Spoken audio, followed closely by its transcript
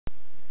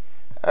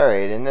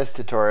Alright, in this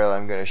tutorial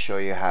I'm going to show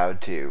you how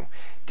to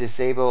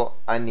disable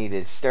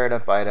unneeded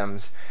startup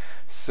items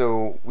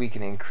so we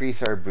can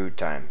increase our boot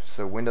time.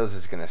 So Windows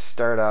is going to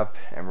start up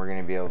and we're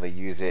going to be able to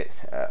use it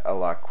a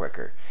lot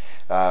quicker.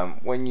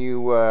 When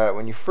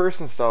you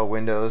first install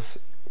Windows,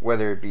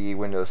 whether it be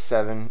Windows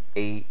 7,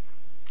 8,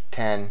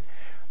 10,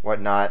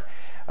 whatnot,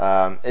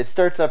 it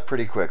starts up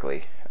pretty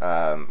quickly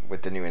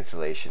with the new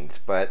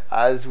installations. But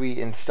as we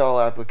install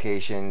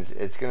applications,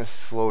 it's going to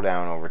slow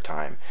down over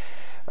time.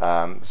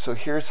 So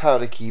here's how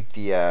to keep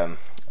the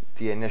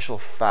initial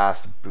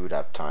fast boot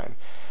up time.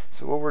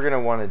 So what we're going to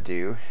want to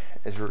do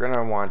is we're going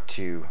to want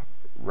to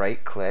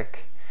right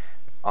click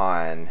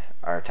on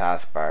our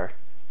taskbar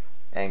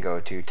and go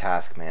to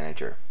Task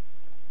Manager.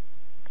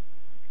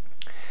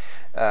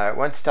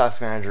 Once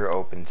Task Manager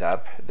opens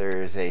up,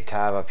 there's a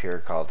tab up here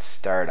called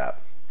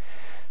Startup.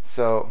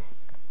 So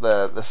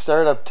the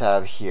Startup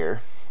tab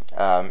here,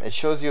 it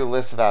shows you a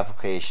list of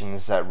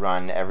applications that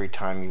run every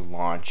time you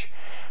launch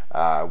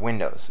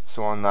Windows.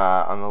 So on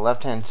the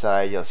left hand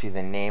side you'll see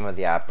the name of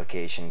the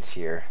applications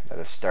here that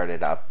have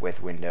started up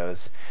with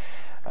Windows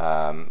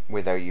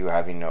without you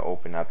having to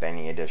open up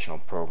any additional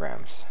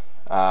programs.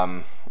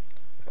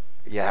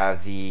 You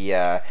have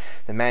the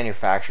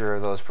manufacturer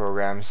of those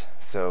programs,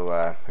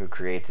 so who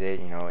creates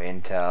it,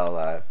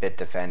 Intel,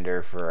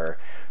 Bitdefender for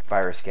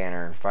Fire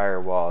Scanner and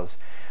firewalls.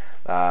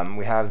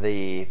 We have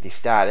the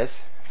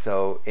status.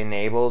 So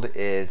enabled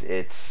is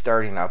it's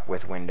starting up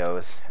with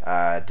Windows.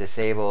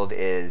 Disabled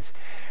is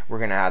we're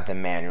going to have to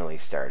manually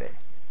start it.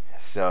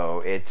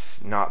 So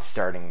it's not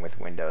starting with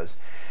Windows.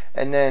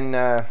 And then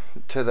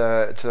to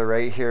the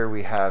right here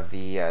we have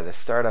the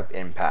startup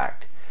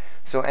impact.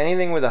 So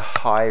anything with a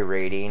high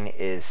rating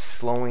is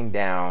slowing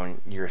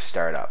down your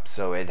startup.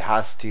 So it's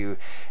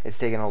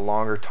taking a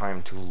longer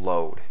time to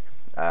load.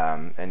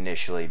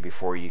 Initially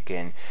before you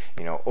can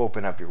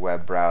open up your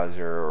web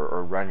browser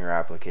or run your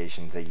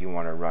applications that you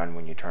want to run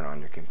when you turn on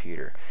your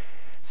computer.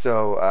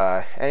 So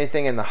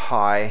anything in the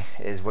high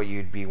is what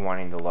you'd be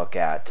wanting to look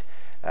at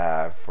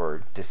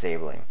for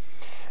disabling.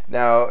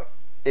 Now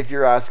if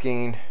you're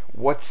asking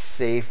what's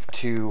safe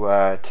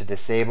to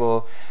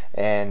disable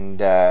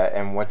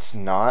and what's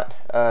not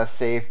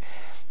safe,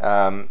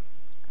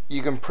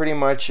 you can pretty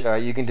much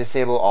you can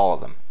disable all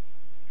of them.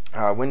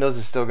 Windows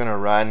is still going to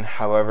run,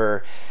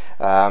 however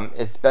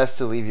it's best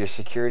to leave your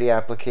security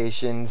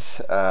applications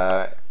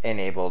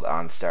enabled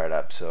on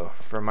startup. So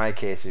for my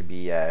case, it'd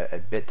be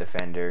a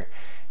Bitdefender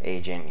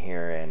agent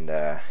here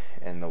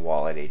and the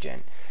wallet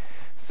agent.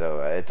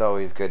 So it's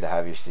always good to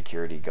have your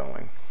security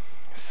going.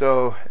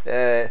 So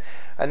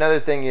another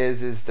thing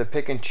is to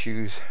pick and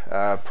choose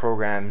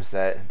programs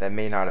that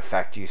may not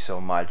affect you so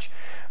much.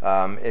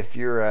 If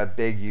you're a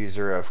big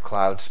user of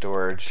cloud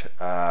storage,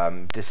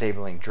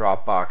 disabling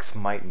Dropbox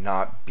might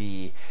not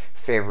be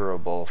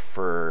favorable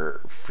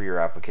for your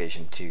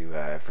application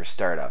for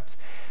startups.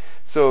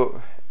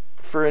 So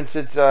for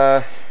instance,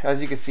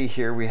 as you can see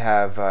here, we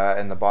have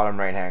in the bottom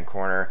right hand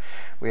corner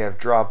we have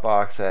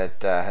Dropbox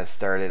that has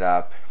started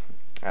up.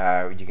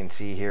 You can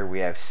see here we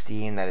have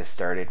Steam that has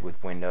started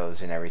with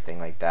Windows and everything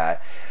like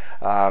that.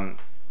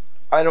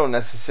 I don't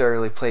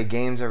necessarily play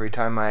games every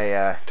time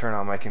I turn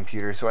on my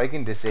computer, so I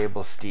can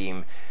disable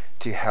Steam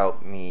to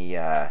help me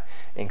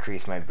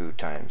increase my boot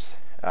times.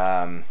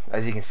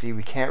 As you can see,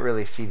 we can't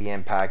really see the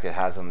impact it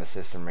has on the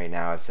system right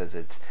now. It says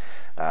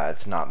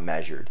it's not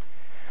measured.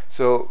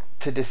 So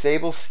to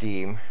disable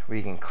Steam,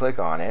 we can click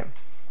on it,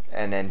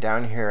 and then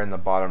down here in the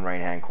bottom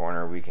right hand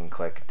corner we can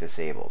click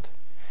Disabled.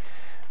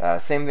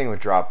 Same thing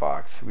with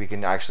Dropbox. We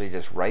can actually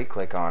just right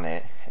click on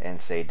it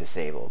and say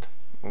Disabled.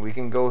 We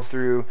can go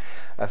through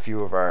a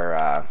few of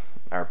our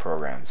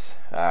programs.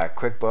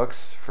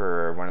 QuickBooks,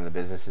 for one of the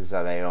businesses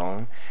that I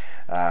own,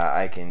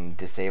 I can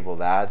disable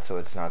that so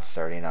it's not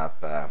starting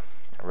up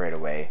right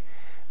away.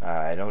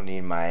 I don't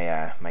need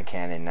my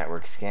Canon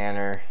network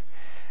scanner.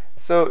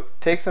 So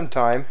take some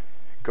time,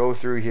 go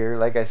through here.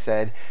 Like I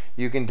said,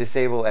 you can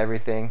disable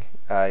everything.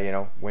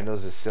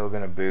 Windows is still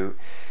going to boot.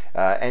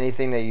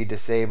 Anything that you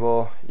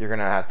disable, you're going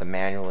to have to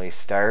manually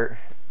start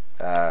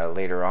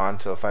later on.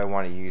 So if I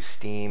want to use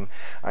Steam,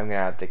 I'm going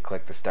to have to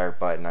click the start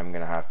button. I'm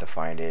going to have to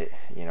find it,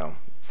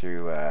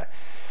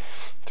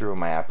 through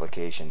my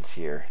applications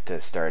here to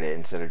start it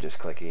instead of just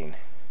clicking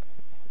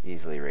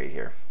easily right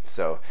here.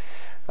 So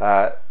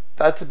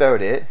that's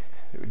about it.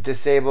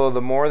 Disable,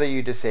 the more that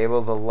you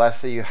disable, the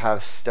less that you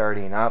have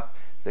starting up,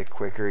 the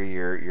quicker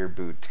your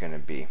boot's going to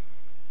be.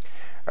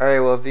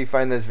 Alright, well, if you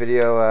find this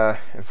video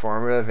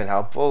informative and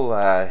helpful,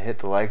 hit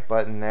the like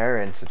button there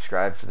and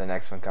subscribe for the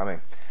next one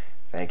coming.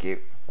 Thank you.